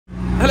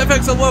Hello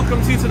folks and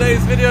welcome to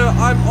today's video.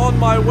 I'm on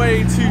my way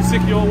to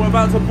Siquijor. We're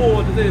about to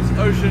board this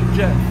ocean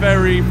jet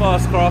ferry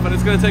fast craft and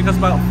it's going to take us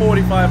about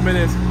 45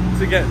 minutes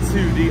to get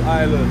to the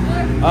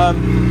island.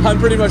 I'm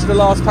pretty much the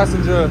last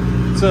passenger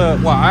to,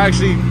 well, I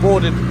actually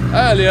boarded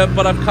earlier,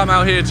 but I've come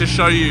out here to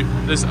show you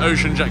this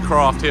ocean jet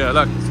craft here.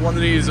 Look, it's one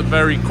of these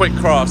very quick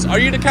crafts. Are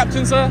you the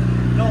captain, sir?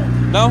 No.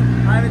 No?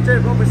 I'm a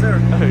chief officer.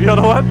 You're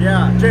the what?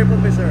 Yeah, chief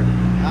officer.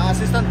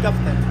 Assistant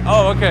captain.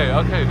 Oh,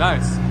 okay,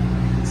 nice.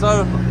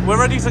 So, we're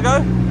ready to go?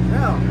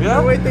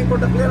 Yeah? We're waiting for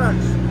the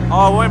clearance.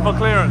 Oh, waiting for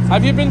clearance.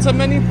 Have you been to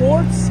many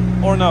ports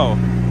or no?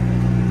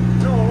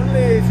 No,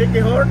 only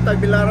Siquijor,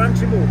 Tagbilaran,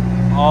 Cebu.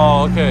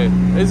 Oh, okay.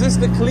 Is this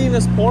the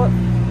cleanest port?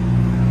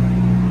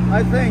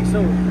 I think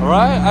so.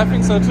 Alright, I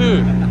think so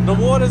too. The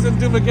waters in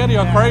Dumaguete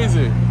are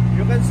crazy.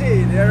 You can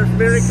see, they're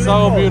very clean.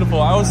 So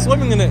beautiful. I was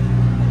swimming in it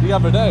the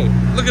other day.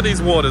 Look at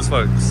these waters,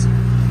 folks.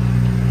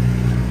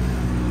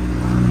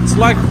 It's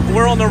like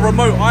we're on a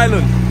remote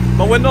island,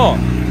 but we're not.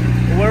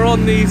 We're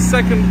on the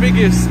second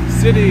biggest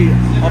city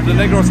of the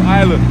Negros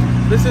Island.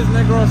 This is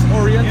Negros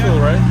Oriental,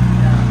 right?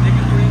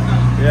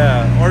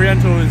 Yeah,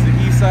 Oriental is the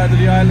east side of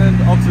the island,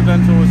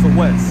 Occidental is the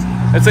west.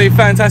 It's a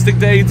fantastic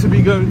day to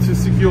be going to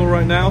Siquijor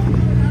right now.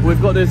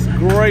 We've got this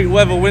great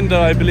weather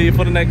window, I believe,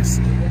 for the next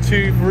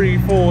 2, 3,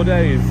 4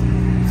 days.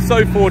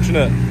 So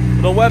fortunate.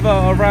 The weather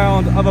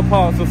around other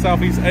parts of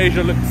Southeast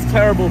Asia looks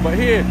terrible, but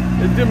here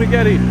in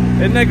Dumaguete,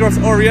 in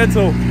Negros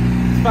Oriental,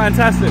 it's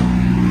fantastic.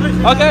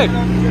 Okay,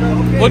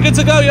 we're good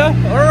to go, yeah?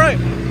 All right.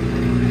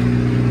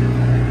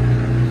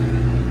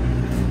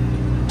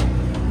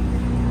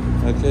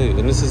 Okay,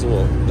 and this is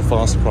what the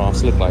fast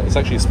crafts look like. It's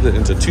actually split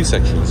into 2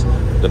 sections.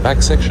 The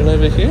back section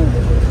over here,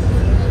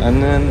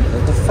 and then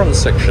the front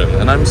section.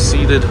 And I'm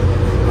seated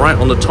right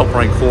on the top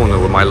right corner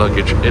with my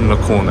luggage in the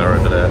corner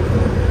over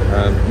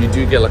there. You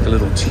do get like a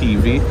little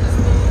TV.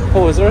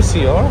 Oh, is there a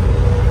CR?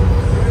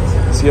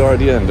 CR at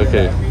the end,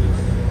 okay.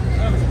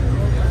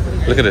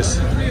 Look at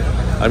this.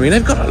 I mean,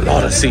 they've got a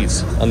lot of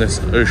seats on this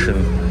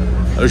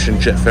ocean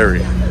jet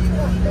ferry.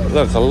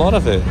 Look, a lot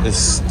of it is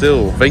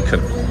still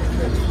vacant,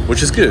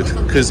 which is good,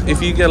 because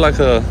if you get like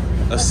a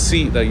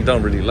seat that you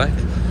don't really like,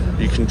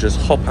 you can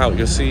just hop out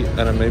your seat and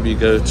then maybe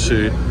go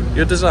to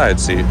your desired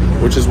seat,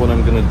 which is what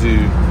I'm gonna do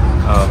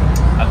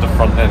at the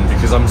front end,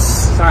 because I'm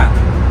sat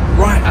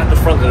right at the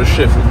front of the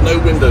ship with no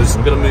windows.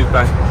 I'm gonna move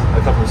back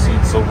a couple of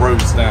seats or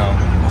rows down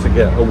to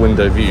get a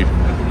window view.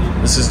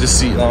 This is the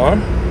seat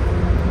arm.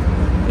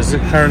 Is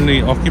it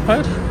currently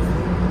occupied?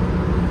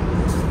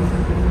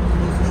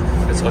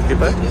 It's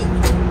occupied?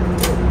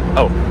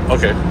 Oh,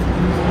 okay.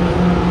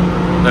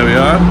 There we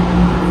are.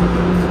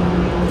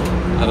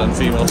 And then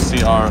female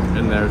CR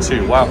in there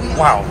too. Wow,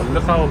 wow,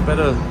 look how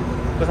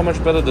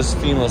much better this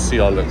female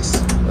CR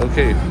looks.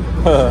 Okay.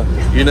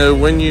 You know,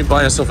 when you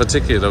buy yourself a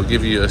ticket, they'll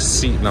give you a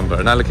seat number,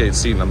 an allocated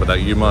seat number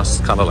that you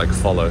must kind of like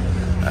follow.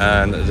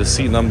 And the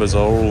seat numbers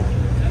are all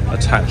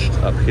attached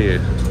up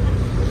here.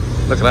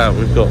 Look at that,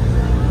 we've got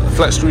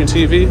flat screen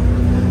TV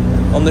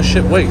on the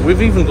ship. Wait,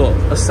 we've even got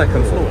a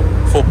second floor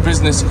for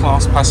business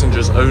class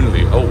passengers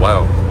only. Oh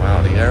wow,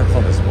 wow, the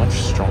aircon is much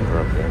stronger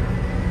up here.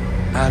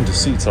 And the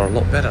seats are a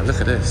lot better.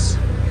 Look at this.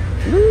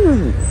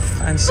 Ooh,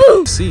 fancy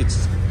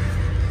seats.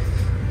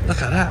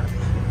 Look at that.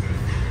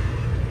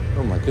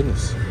 Oh my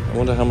goodness. I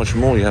wonder how much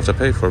more you have to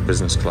pay for a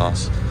business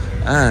class.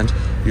 And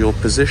you're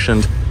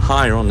positioned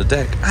higher on the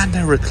deck, and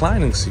they're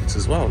reclining seats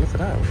as well. Look at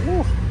that.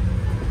 Ooh.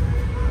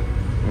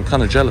 I'm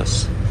kind of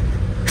jealous.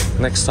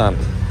 Next time,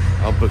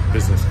 I'll book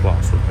business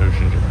class with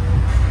Ocean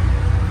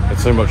Jet.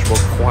 It's so much more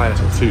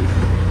quieter too.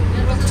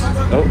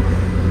 Oh,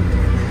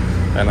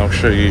 and I'll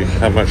show you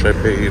how much I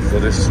paid for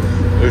this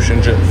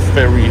Ocean Jet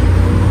ferry.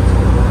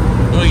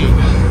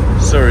 Oh,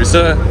 sorry,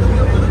 sir.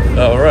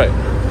 All right.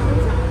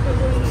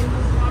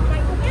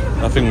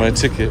 I think my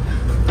ticket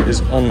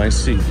is on my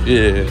seat.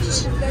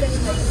 Yes.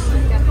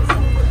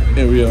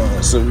 Here we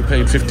are. So we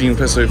paid 15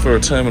 peso for a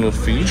terminal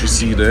fee, which you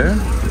see there.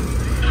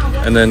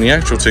 And then the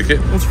actual ticket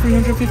was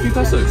 350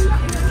 pesos.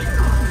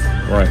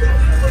 Right.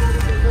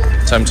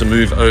 Time to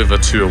move over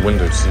to a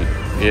window seat.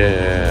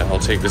 Yeah, I'll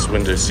take this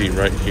window seat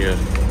right here.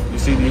 You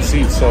see, these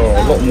seats are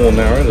a lot more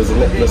narrow. There's a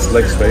lot less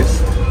leg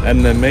space.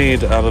 And they're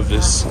made out of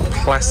this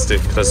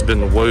plastic that's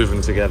been woven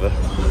together.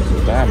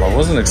 Damn, I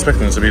wasn't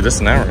expecting it to be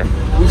this narrow.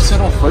 We've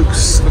set off,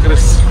 folks. Look at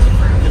this.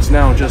 It's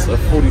now just a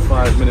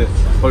 45-minute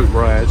boat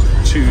ride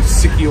to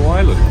Siquijor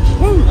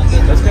Island. Woo!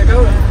 Let's get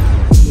going.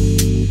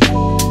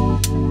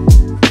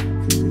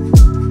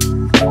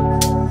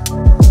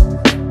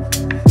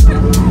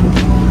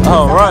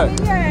 All right.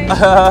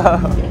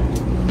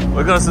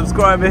 We're gonna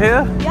subscribe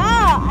here.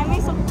 Yeah, I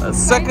made some.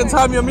 Second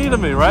time you're meeting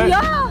me, right?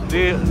 Yeah.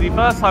 The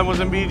first time was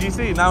in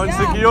BGC. Now in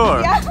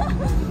Siquijor. Yeah.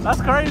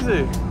 That's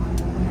crazy.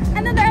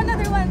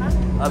 Another one.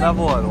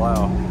 Another one.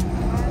 Wow.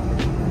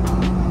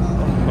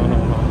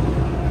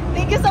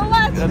 Thank you so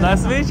much. Yeah,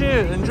 nice to meet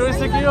you. Enjoy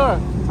Siquijor.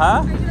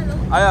 Huh?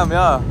 I am.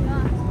 Yeah.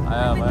 I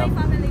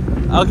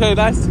am. Okay.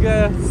 Nice to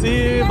get.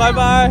 See you. Bye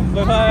bye.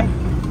 Bye bye.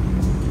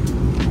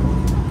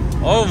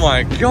 Oh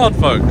my god,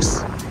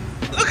 folks.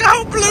 Look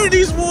how blue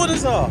these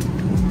waters are.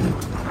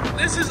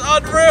 This is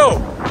unreal.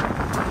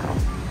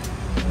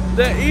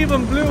 They're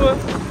even bluer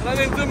than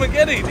in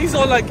Dumageddon. These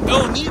are like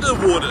El Nido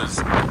waters.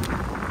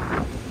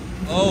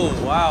 Oh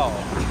wow.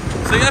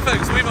 So yeah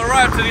folks, we've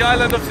arrived to the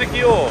island of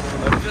Siquijor.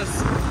 I've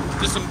just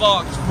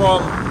disembarked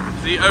from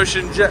the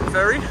ocean jet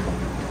ferry.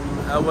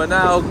 And we're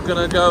now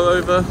gonna go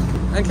over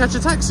and catch a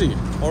taxi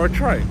or a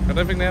train. I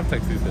don't think they have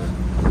taxis here.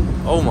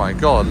 Oh my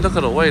god, look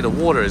at the way the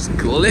water is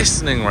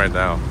glistening right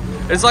now.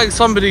 It's like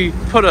somebody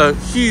put a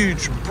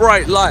huge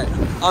bright light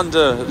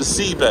under the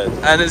seabed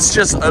and it's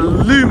just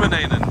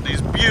illuminating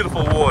these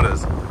beautiful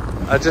waters.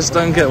 I just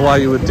don't get why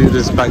you would do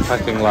this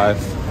backpacking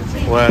life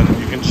when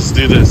you can just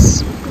do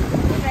this.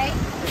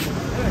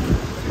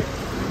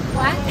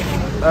 What?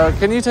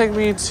 Can you take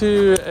me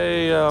to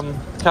a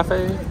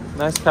cafe?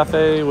 Nice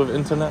cafe with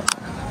internet?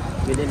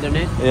 With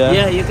internet? Yeah.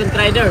 Yeah, you can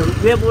try there.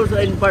 We have also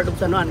in part of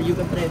San Juan, you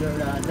can try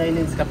there,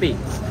 Dining's Cafe.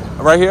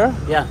 Right here?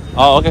 Yeah.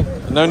 Oh, okay.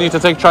 No need to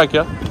take trike,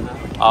 yeah?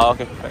 Oh,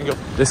 okay. Thank you.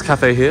 This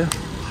cafe here,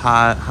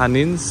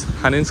 Hanin's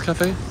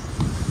Cafe.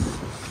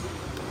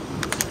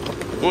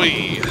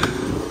 Oi.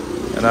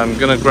 And I'm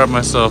gonna grab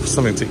myself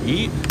something to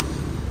eat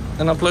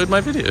and upload my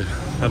video.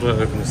 How do I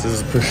open this?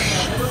 This is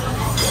push.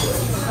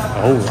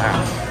 Oh,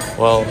 wow.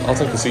 Well, I'll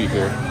take a seat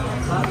here.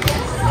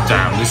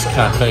 Damn, this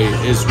cafe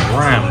is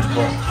rammed,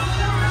 but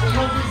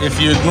if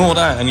you ignore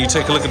that and you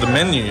take a look at the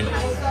menu,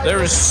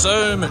 there is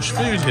so much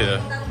food here.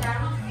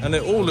 And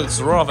it all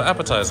looks rather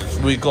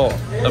appetizing. We got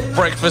a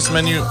breakfast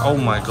menu. Oh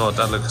my god,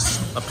 that looks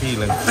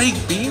appealing.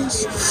 Baked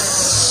beans?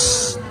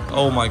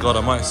 Oh my god,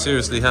 I might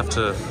seriously have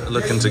to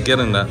look into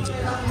getting that.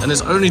 And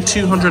it's only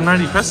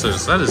 290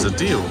 pesos. That is a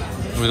deal.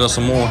 We got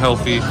some more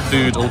healthy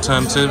food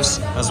alternatives,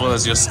 as well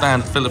as your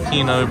standard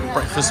Filipino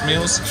breakfast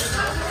meals.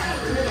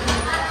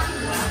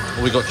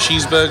 We got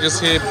cheeseburgers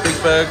here, big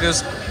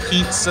burgers,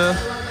 pizza,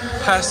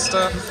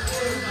 pasta.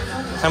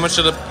 How much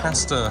are the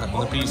pasta and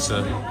the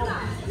pizza?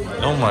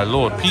 Oh my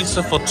lord,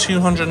 pizza for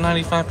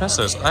 295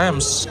 pesos. I am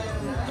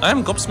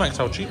gobsmacked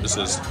how cheap this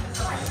is.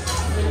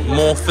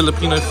 More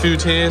Filipino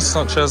food here,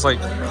 such as like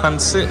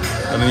pancit.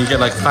 And then you get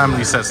like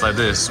family sets like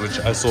this,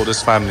 which I saw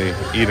this family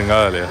eating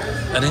earlier.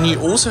 And then you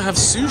also have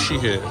sushi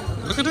here.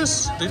 Look at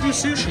this, they do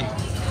sushi.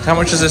 How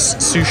much is this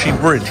sushi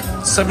bridge?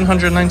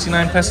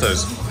 799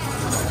 pesos.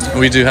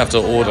 We do have to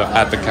order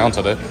at the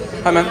counter there.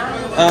 Hi man,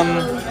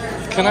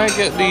 can I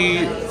get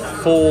the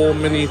 4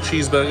 mini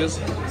cheeseburgers?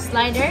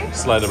 Slider?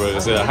 Slider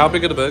burgers, yeah. How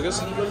big are the burgers?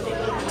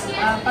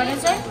 Pardon,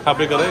 sir? How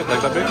big are they?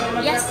 Like that big?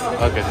 Yes.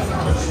 Okay.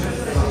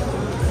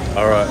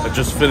 Alright, I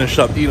just finished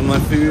up eating my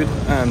food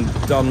and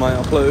done my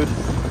upload.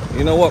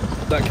 You know what?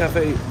 That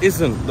cafe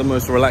isn't the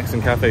most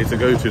relaxing cafe to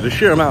go to. The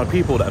sheer amount of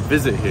people that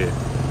visit here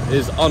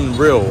is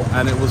unreal,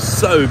 and it was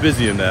so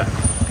busy in there.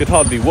 Could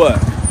hardly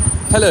work.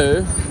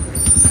 Hello.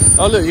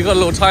 Oh look, you got a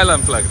little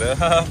Thailand flag there.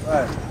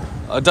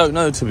 I don't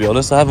know, to be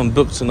honest. I haven't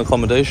booked an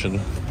accommodation.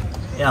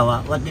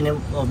 Yeah, what's the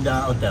name of the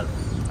hotel?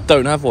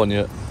 Don't have one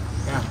yet.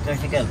 Yeah,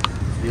 Kersikel.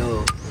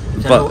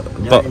 But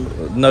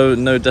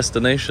no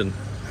destination.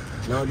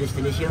 No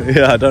destination?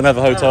 Yeah, I don't have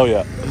a hotel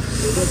yet.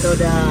 You go to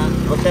the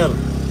hotel.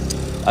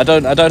 I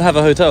don't have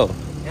a hotel.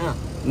 Yeah.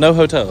 No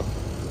hotel.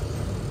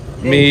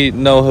 Okay. Me,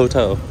 no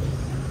hotel.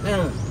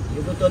 Yeah,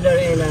 you go to there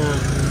in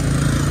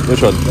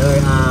Which one?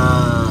 there,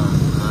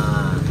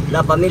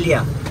 La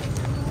Familia.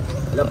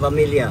 La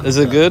Familia. Is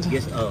it good?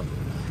 Yes. Oh.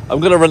 I'm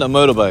gonna rent a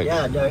motorbike.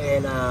 Yeah, there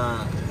in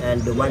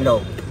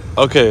Dumando.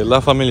 Okay, La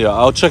Familia.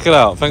 I'll check it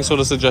out. Thanks for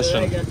the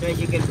suggestion.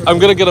 I'm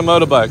gonna get a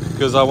motorbike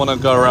because I want to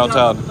go around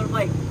town.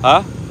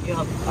 Huh?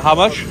 How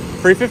much?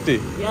 350.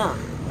 Yeah.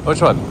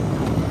 Which one?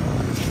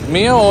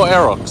 Mio or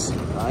Aerox?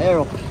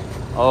 Aerox.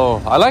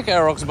 Oh, I like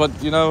Aerox, but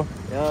you know.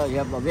 Yeah, you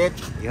have a bit.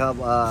 You have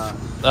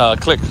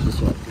Click. this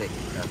one, click.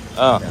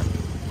 Ah.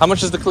 How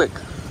much is the Click?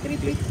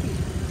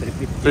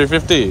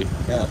 350.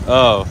 Yeah.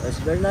 Oh. That's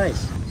very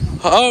nice.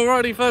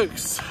 Alrighty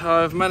folks,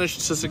 I've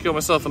managed to secure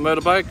myself a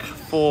motorbike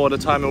for the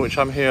time in which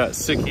I'm here at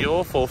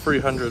Siquijor for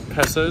 300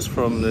 pesos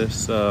from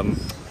this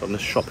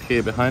shop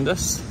here behind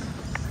us.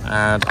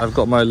 And I've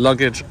got my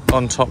luggage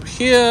on top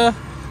here,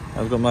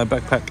 I've got my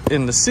backpack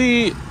in the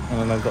seat,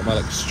 and then I've got my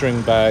like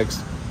string bags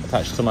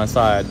attached to my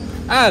side.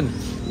 And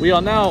we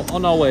are now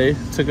on our way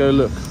to go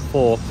look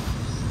for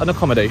an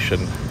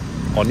accommodation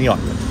on the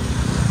island.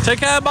 Take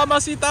care,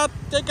 Mama Sita!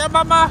 Take care,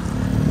 Mama!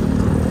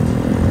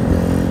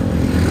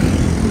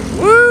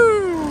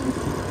 Woo!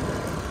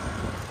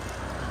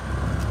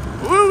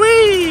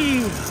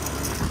 Woo-wee!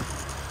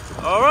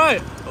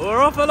 Alright, we're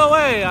off and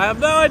away. I have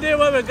no idea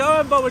where we're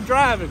going, but we're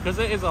driving because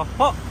it is a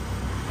hot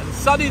and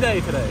sunny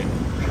day today.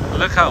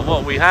 Look at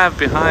what we have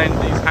behind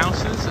these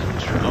houses.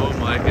 Oh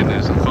my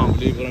goodness, I can't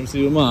believe what I'm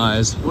seeing with my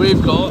eyes.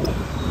 We've got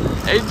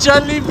a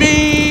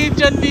Jollibee!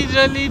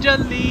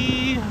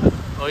 Jolly!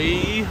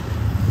 Oi!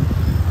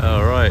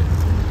 Alright,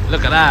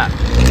 look at that.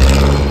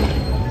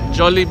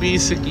 Jollibee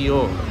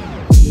Siquijor.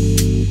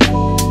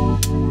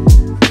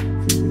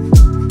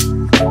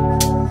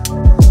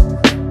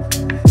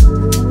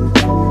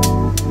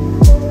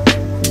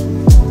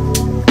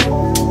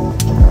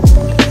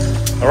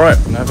 Alright,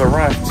 I've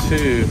arrived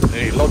to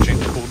a lodging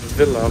called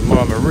Villa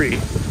Marmarie.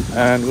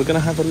 and we're going to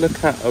have a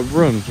look at a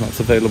room that's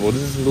available.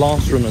 This is the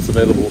last room that's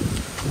available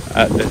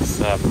at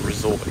this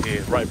resort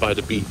here, right by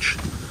the beach.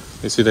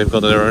 You see they've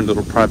got their own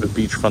little private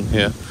beachfront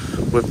here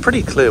with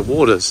pretty clear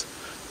waters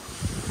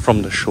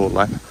from the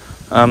shoreline.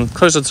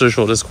 Closer to the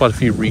shore, there's quite a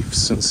few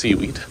reefs and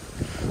seaweed.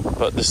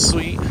 But the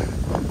suite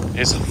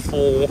is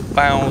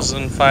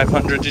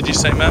 4,500, did you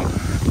say, ma'am?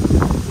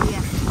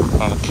 Yeah.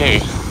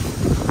 Okay.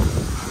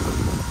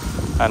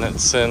 And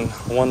it's in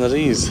one of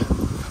these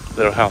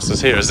little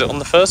houses here. Is it on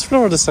the first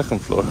floor or the second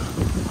floor?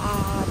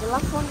 The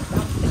last one is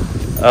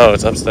upstairs. Oh,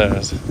 it's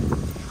upstairs.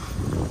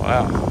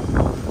 Wow.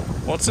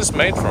 What's this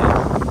made from?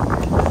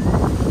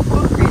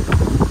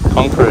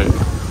 Concrete.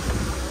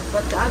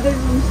 But the other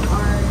rooms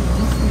are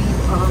just made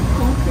of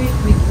concrete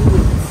with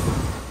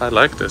woods. I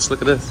like this.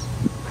 Look at this.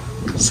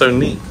 So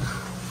neat.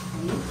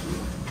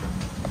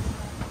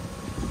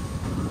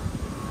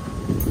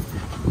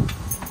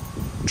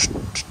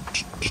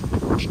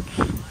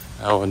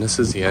 Oh, and this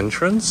is the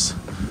entrance.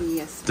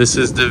 Yes. This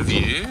is the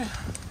view.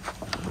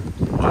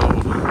 Whoa.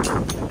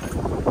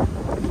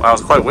 Wow,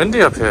 it's quite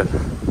windy up here.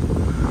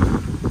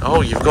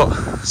 Oh, you've got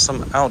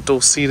some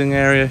outdoor seating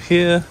area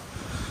here.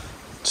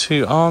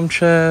 2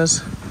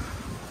 armchairs.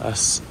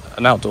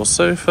 An outdoor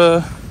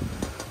sofa.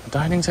 A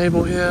dining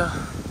table here.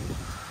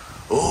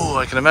 Oh,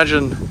 I can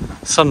imagine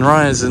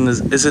sunrise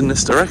is in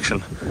this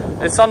direction.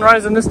 Is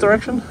sunrise in this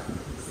direction?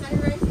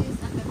 Sunrise is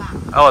at the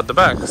back. Oh, at the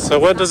back. So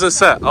where does it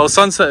set? Oh,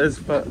 sunset is...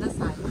 On the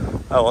side.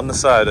 Oh, on the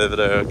side over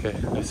there. Okay,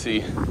 I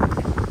see.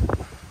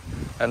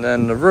 And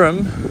then the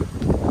room,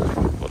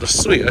 or the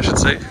suite, I should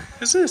say,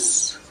 is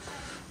this.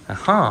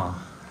 Aha.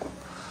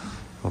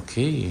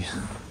 Okay.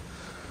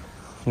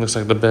 Looks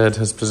like the bed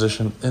is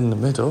positioned in the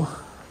middle.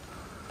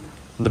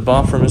 The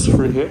bathroom is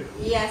through here.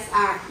 Yes,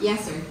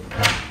 yes, sir.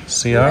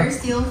 CR. We're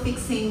still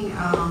fixing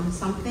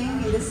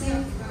something in the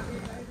sink.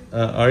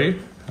 Are you?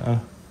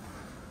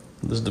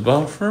 There's the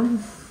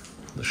bathroom,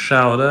 the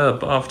shower there,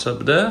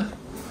 bathtub there.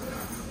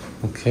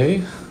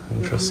 Okay,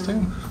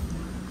 interesting.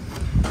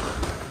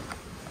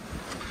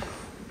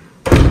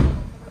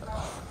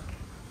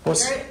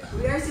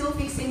 We are still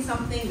fixing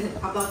something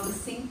about the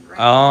sink, right?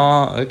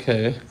 Ah,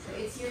 okay. So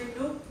it's your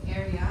nook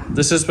area.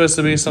 This is supposed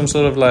to be some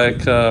sort of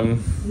like...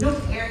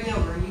 Nook area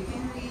where you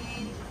can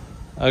read.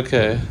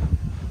 Okay.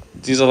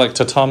 These are like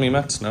tatami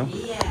mats, no?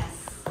 Yes.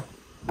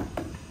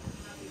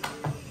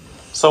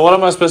 So what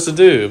am I supposed to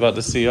do about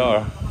the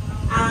CR?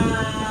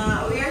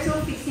 We are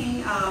still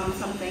fixing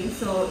something,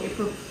 so it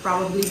will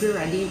probably be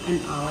ready in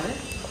an hour.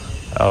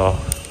 Oh,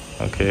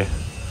 okay.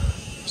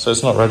 So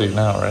it's not ready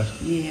now, right?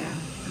 Yeah,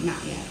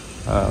 not yet.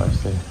 Oh, I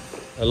see.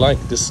 I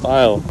like the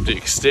style, the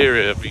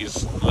exterior of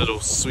these little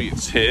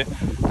suites here,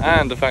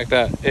 and the fact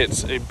that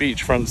it's a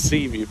beachfront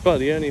sea view. But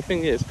the only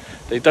thing is,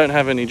 they don't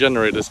have any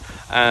generators,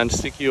 and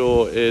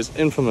Siquijor is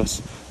infamous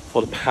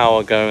for the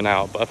power going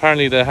out. But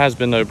apparently there has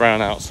been no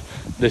brownouts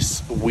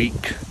this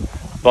week.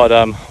 But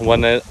when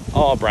there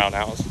are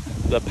brownouts,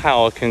 the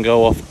power can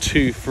go off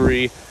 2,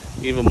 3,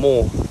 even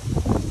more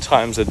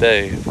times a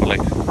day for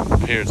like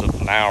periods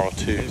of an hour or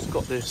two. It's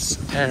got this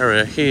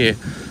area here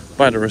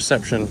by the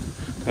reception.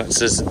 That's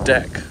this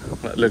deck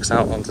that looks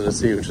out onto the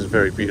sea, which is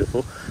very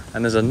beautiful.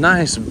 And there's a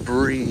nice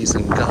breeze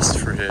and gust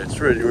through here.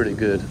 It's really, really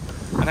good.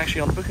 And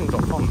actually on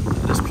booking.com,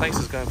 this place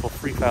is going for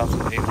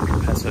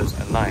 3,800 pesos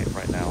a night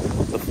right now,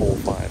 the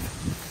 4-5.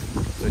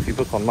 So if you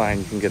book online,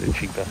 you can get it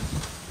cheaper.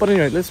 But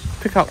anyway, let's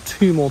pick out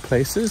 2 more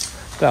places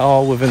that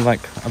are within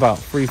like about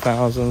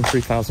 3,000,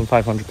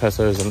 3,500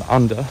 pesos and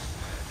under.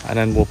 And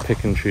then we'll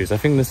pick and choose. I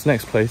think this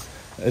next place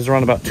is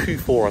around about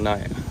 2-4 a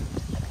night.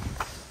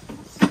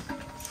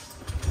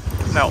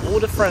 Now, all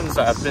the friends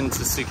that have been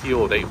to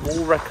Siquijor, they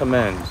all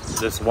recommend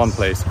this one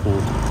place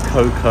called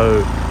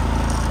Coco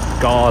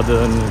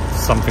Garden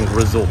something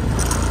resort,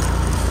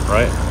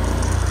 right?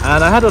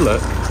 And I had a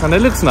look, and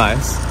it looks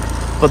nice,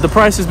 but the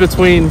price is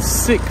between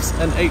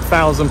 6,000 and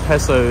 8,000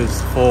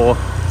 pesos for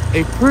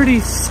a pretty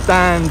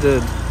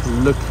standard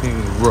looking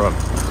room.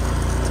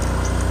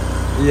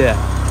 Yeah.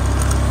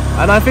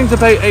 And I think to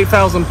pay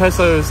 8,000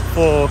 pesos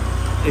for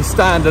a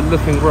standard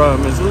looking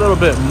room is a little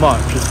bit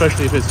much,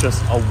 especially if it's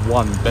just a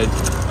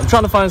 1-bedroom. I'm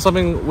trying to find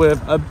something with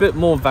a bit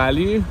more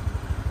value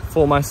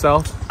for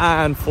myself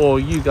and for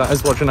you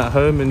guys watching at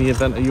home in the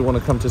event that you want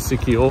to come to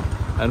Siquijor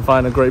and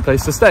find a great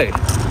place to stay.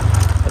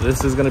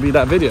 This is going to be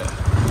that video.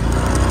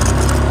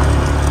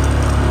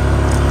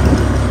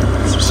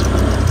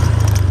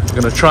 I'm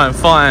going to try and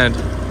find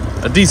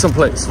a decent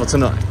place for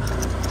tonight.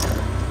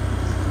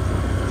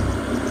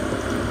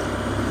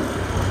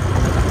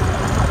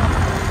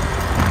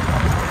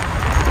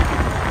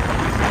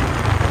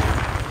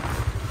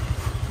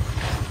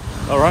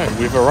 Alright,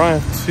 we've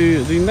arrived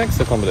to the next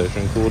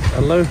accommodation called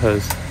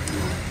Aloha's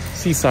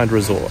Seaside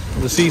Resort.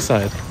 The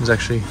seaside is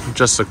actually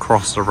just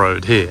across the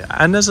road here.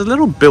 And there's a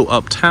little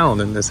built-up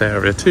town in this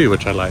area too,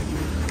 which I like.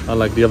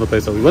 Unlike the other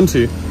place that we went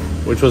to,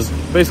 which was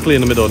basically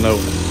in the middle of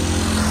nowhere.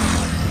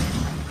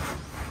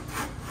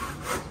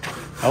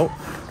 Oh,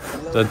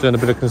 they're doing a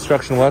bit of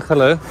construction work.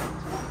 Hello.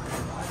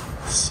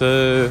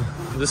 So,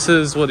 this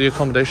is what the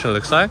accommodation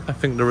looks like. I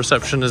think the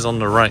reception is on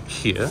the right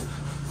here.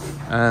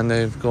 And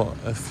they've got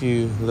a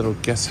few little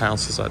guest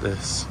houses like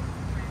this.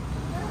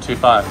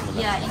 2.5.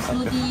 Yeah,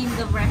 including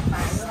the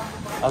breakfast.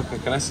 Okay,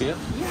 can I see it?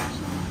 Yeah.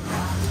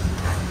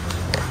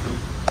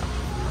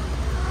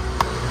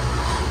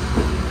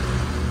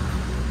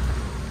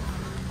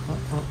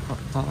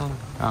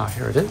 Ah,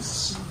 here it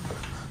is.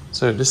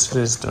 So this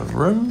is the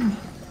room.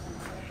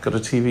 Got a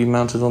TV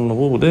mounted on the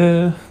wall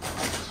there.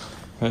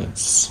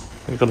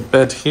 We've got a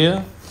bed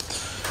here.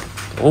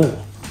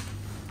 Oh,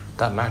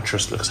 that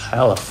mattress looks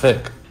hella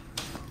thick.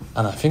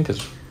 And I think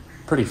it's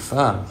pretty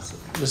firm.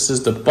 This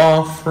is the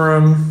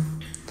bathroom.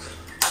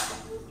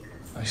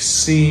 I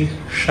see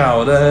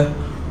shower there.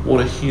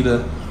 Water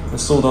heater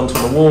installed onto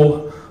the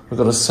wall. We've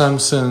got a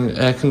Samsung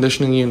air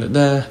conditioning unit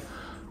there,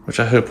 which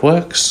I hope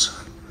works.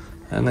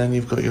 And then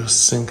you've got your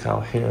sink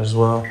out here as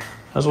well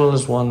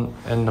as one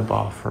in the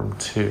bathroom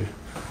too.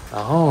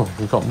 Oh,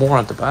 we've got more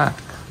at the back.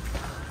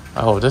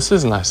 Oh, this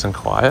is nice and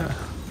quiet.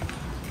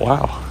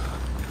 Wow.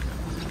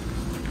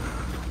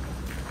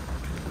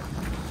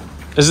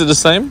 Is it the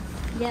same?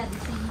 Yeah,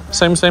 the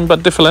same. Same,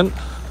 but different.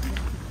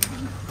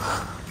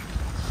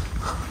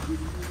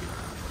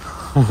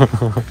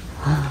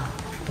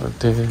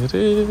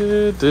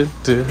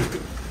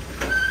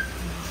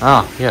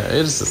 Ah, yeah, it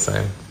is the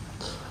same.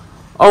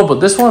 Oh, but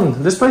this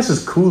place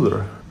is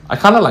cooler. I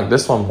kind of like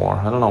this one more.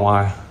 I don't know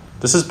why.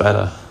 This is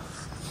better.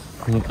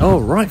 Oh,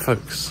 right,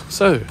 folks.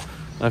 So,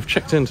 I've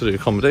checked into the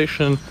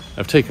accommodation.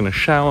 I've taken a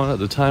shower.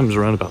 The time's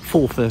around about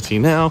 4:30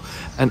 now.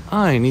 And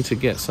I need to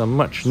get some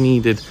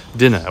much-needed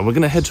dinner. And we're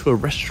going to head to a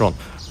restaurant,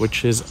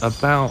 which is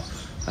about,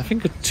 I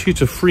think, a 2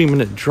 to 3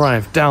 minute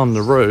drive down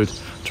the road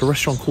to a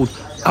restaurant called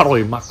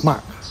Aroy Mak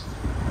Mak.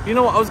 You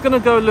know what? I was going to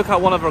go look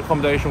at one other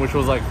accommodation, which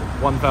was like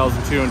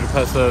 1,200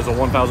 pesos or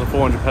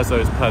 1,400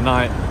 pesos per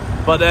night.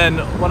 But then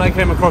when I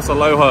came across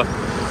Aloha,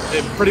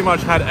 it pretty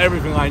much had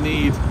everything I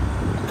need.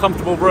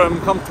 Comfortable room,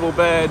 comfortable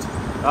bed,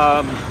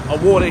 a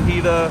water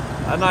heater,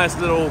 a nice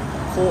little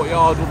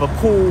courtyard with a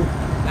pool,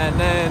 and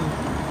then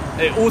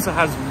it also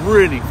has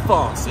really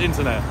fast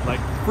internet, like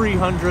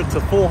 300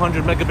 to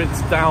 400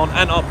 megabits down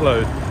and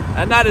upload.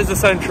 And that is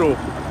essential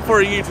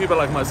for a YouTuber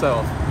like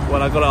myself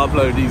when I gotta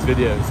upload these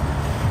videos.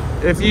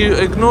 If you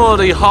ignore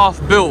the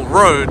half-built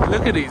road,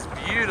 look at these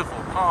beautiful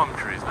palm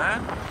trees,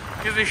 man.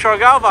 Gives me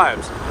Siargao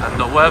vibes. And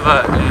the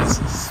weather is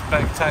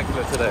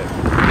spectacular today.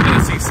 We're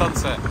gonna see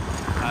sunset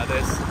at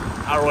this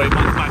Aroy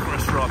Mak Mak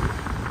restaurant.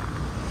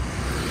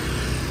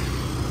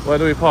 Where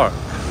do we park?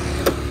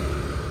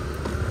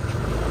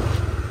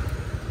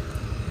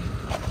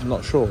 I'm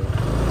not sure.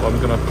 But I'm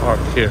gonna park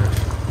here.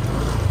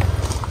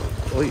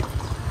 Oi.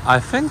 I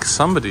think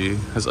somebody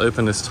has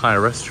opened this Thai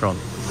restaurant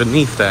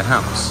beneath their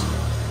house.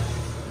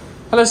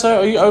 Hello, sir.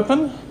 Are you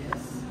open? Yes.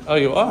 Oh,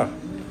 you are.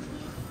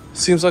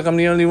 Seems like I'm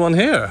the only one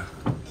here.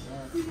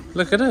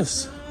 Look at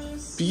this.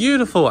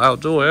 Beautiful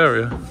outdoor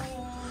area.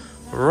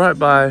 Right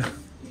by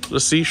the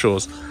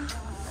seashores.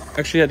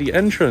 Actually, at the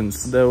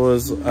entrance, there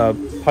was a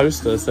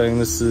poster saying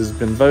this has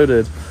been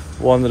voted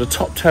one of the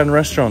top 10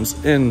 restaurants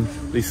in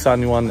the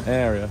San Juan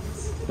area.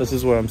 This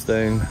is where I'm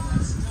staying.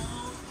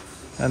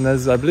 And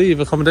there's, I believe,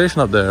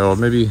 accommodation up there, or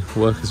maybe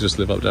workers just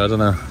live up there, I don't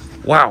know.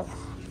 Wow,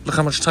 look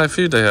how much Thai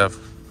food they have.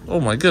 Oh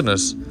my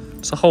goodness,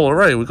 it's a whole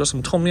array. We've got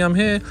some tom yum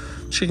here,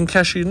 chicken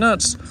cashew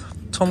nuts,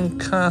 tom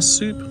kha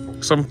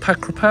soup, some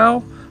pat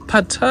krapao,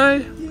 pad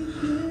thai,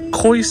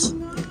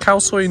 cow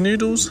soy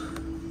noodles.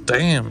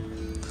 Damn.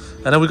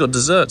 And then we've got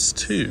desserts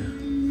too.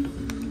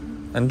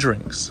 And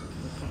drinks.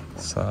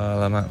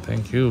 Salamat,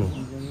 thank you.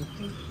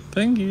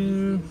 Thank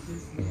you.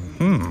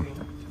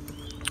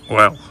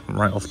 Well,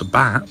 right off the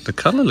bat, the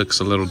colour looks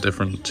a little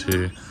different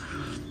to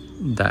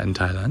that in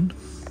Thailand.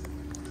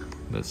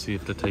 Let's see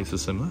if the taste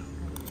is similar.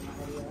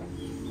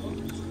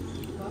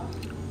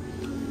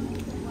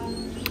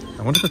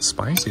 I wonder if it's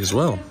spicy as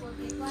well.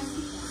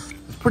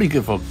 It's pretty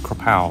good for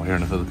krapao here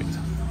in the Philippines.